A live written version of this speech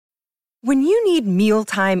When you need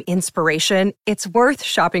mealtime inspiration, it's worth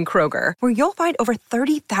shopping Kroger, where you'll find over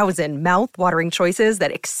 30,000 mouth-watering choices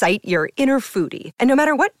that excite your inner foodie. And no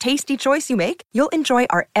matter what tasty choice you make, you'll enjoy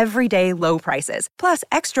our everyday low prices, plus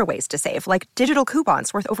extra ways to save, like digital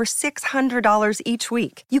coupons worth over $600 each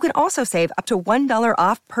week. You can also save up to $1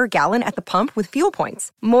 off per gallon at the pump with fuel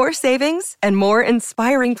points. More savings and more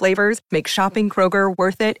inspiring flavors make shopping Kroger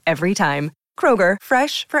worth it every time. Kroger,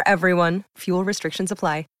 fresh for everyone. Fuel restrictions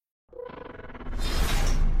apply.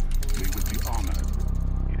 We would be honored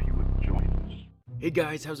if you would join us. Hey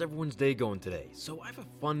guys, how's everyone's day going today? So I have a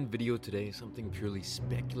fun video today, something purely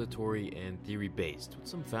speculatory and theory-based, with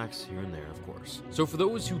some facts here and there, of course. So for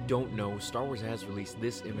those who don't know, Star Wars has released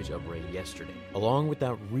this image of Rey yesterday, along with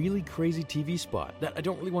that really crazy TV spot that I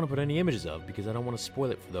don't really want to put any images of because I don't want to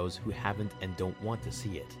spoil it for those who haven't and don't want to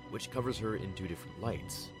see it, which covers her in two different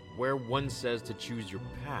lights, where one says to choose your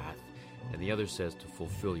path, and the other says to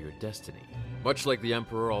fulfill your destiny. Much like the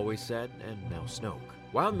Emperor always said, and now Snoke.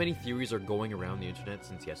 While many theories are going around the internet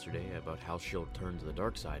since yesterday about how she'll turn to the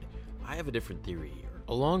dark side, I have a different theory here.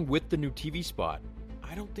 Along with the new TV spot,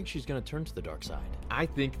 I don't think she's gonna turn to the dark side. I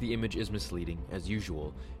think the image is misleading, as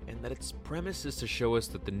usual, and that its premise is to show us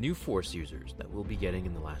that the new Force users that we'll be getting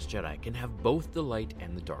in The Last Jedi can have both the light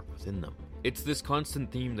and the dark within them. It's this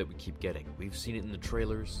constant theme that we keep getting. We've seen it in the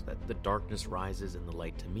trailers, that the darkness rises and the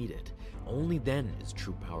light to meet it. Only then is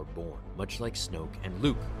true power born, much like Snoke and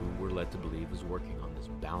Luke, who we're led to believe is working on this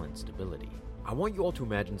balanced ability. I want you all to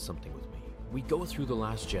imagine something with me. We go through The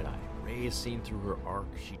Last Jedi. Rey is seen through her arc,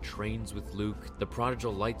 she trains with Luke, the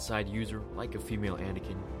prodigal light side user, like a female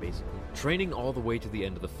Anakin, basically, training all the way to the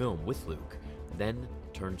end of the film with Luke, then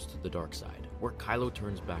turns to the dark side, where Kylo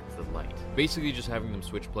turns back to the light, basically just having them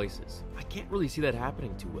switch places. I can't really see that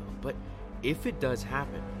happening too well, but if it does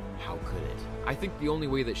happen, how could it? I think the only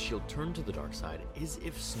way that she'll turn to the dark side is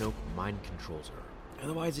if Snoke mind controls her.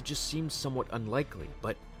 Otherwise, it just seems somewhat unlikely,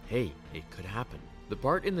 but hey, it could happen. The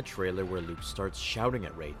part in the trailer where Luke starts shouting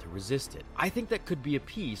at Rey to resist it, I think that could be a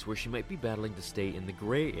piece where she might be battling to stay in the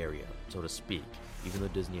gray area, so to speak, even though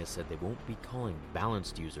Disney has said they won't be calling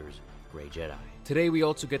balanced users Grey Jedi. Today we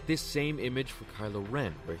also get this same image for Kylo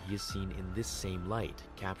Ren, where he is seen in this same light,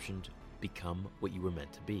 captioned, "Become what you were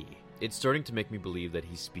meant to be." It's starting to make me believe that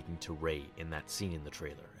he's speaking to Rey in that scene in the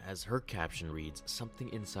trailer, as her caption reads, "Something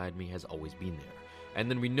inside me has always been there." And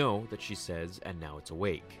then we know that she says, "And now it's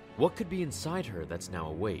awake." What could be inside her that's now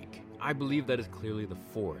awake? I believe that is clearly the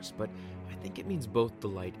Force, but I think it means both the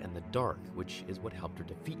light and the dark, which is what helped her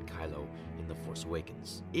defeat Kylo in The Force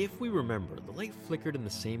Awakens. If we remember, the light flickered in the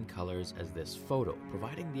same colors as this photo,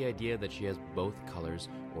 providing the idea that she has both colors,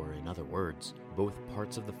 or in other words, both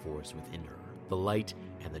parts of the Force within her. The light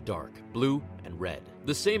and the dark, blue and red.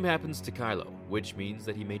 The same happens to Kylo, which means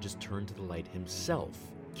that he may just turn to the light himself,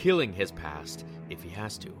 killing his past if he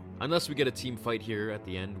has to. Unless we get a team fight here at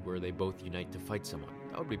the end where they both unite to fight someone.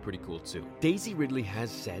 That would be pretty cool too. Daisy Ridley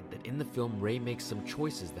has said that in the film Rey makes some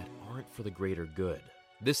choices that aren't for the greater good.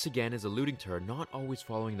 This again is alluding to her not always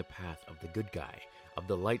following the path of the good guy, of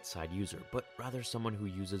the light side user, but rather someone who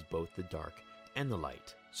uses both the dark and the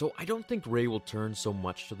light. So I don't think Rey will turn so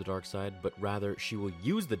much to the dark side, but rather she will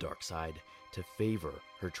use the dark side to favor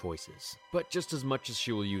her choices. But just as much as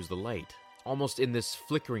she will use the light, almost in this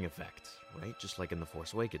flickering effect, right? Just like in The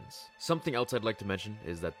Force Awakens. Something else I'd like to mention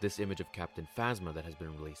is that this image of Captain Phasma that has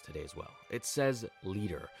been released today as well. It says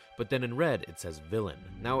leader, but then in red it says villain.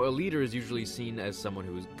 Now a leader is usually seen as someone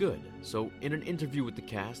who is good, so in an interview with the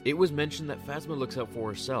cast, it was mentioned that Phasma looks out for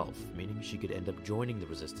herself, meaning she could end up joining the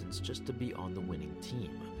Resistance just to be on the winning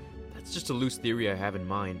team. That's just a loose theory I have in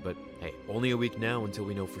mind, but hey, only a week now until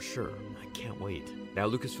we know for sure. I can't wait. Now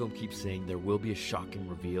Lucasfilm keeps saying there will be a shocking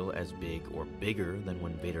reveal as big or bigger than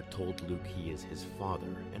when Vader told Luke he is his father,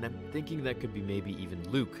 and I'm thinking that could be maybe even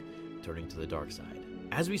Luke turning to the dark side.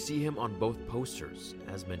 As we see him on both posters,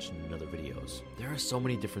 as mentioned in other videos. There are so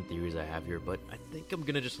many different theories I have here, but I think I'm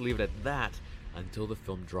gonna just leave it at that until the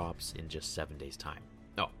film drops in just 7 days' time.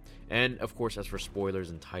 Oh, and of course, as for spoilers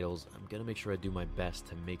and titles, I'm gonna make sure I do my best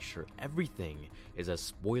to make sure everything is as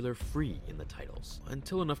spoiler-free in the titles,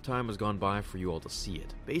 until enough time has gone by for you all to see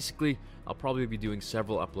it. Basically, I'll probably be doing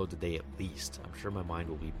several uploads a day at least. I'm sure my mind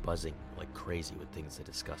will be buzzing like crazy with things to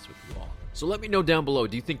discuss with you all. So let me know down below,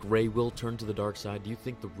 do you think Rey will turn to the dark side? Do you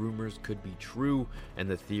think the rumors could be true and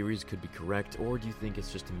the theories could be correct? Or do you think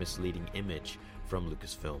it's just a misleading image from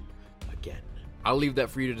Lucasfilm again? I'll leave that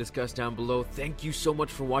for you to discuss down below. Thank you so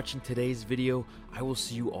much for watching today's video. I will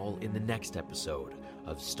see you all in the next episode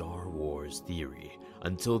of Star Wars Theory.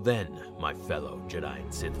 Until then, my fellow Jedi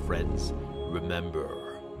and Sith friends,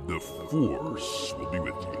 remember, the Force will be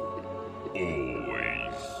with you always.